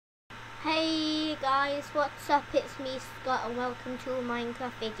Hey guys, what's up? It's me, Scott, and welcome to a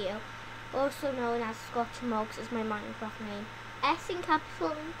Minecraft video. Also known as Scottymogs is my Minecraft name. S in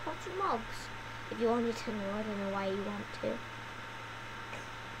capital and Scottymogs. If you wanted to know, I don't know why you want to.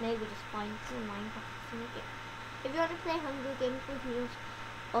 Maybe just find me on Minecraft. If you want to play Hunger Games with me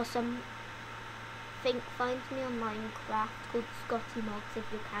or something, find me on Minecraft called Scottymogs if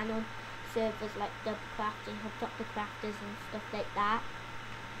you can, on servers like Dubcraft and Hub the Crafters and stuff like that.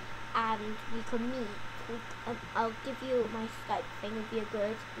 And we can meet. I'll give you my Skype thing. It'll be a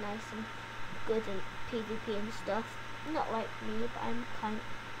nice and good and PvP and stuff. Not like me, but I'm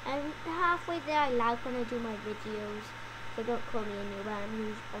halfway there. I lag when I do my videos, so don't call me anywhere.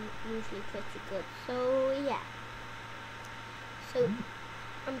 I'm usually pretty good. So yeah. So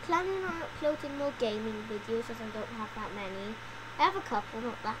I'm planning on uploading more gaming videos as I don't have that many. I have a couple,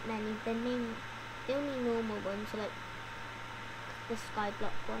 not that many. The only normal ones are like the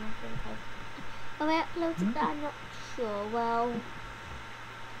Skyblock one, I think. Have I uploaded that? I'm not sure. Well,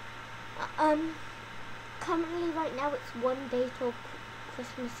 currently right now it's 1 day till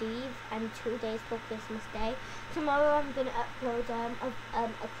Christmas Eve and 2 days till Christmas Day. Tomorrow I'm gonna upload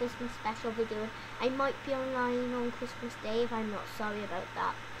a Christmas special video. I might be online on Christmas Day if I'm not sorry about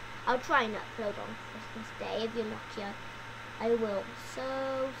that. I'll try and upload on Christmas Day. If you're lucky, I will.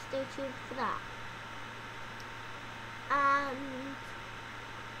 So stay tuned for that. And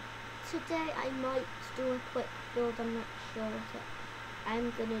today I might do a quick build. I'm not sure what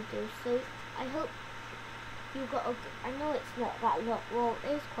I'm gonna do. So I hope you got I know it's not that long. Well,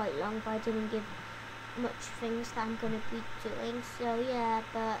 it is quite long, but I didn't give much things that I'm gonna be doing. So yeah,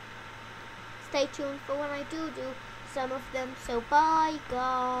 but stay tuned for when I do some of them. So bye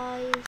guys.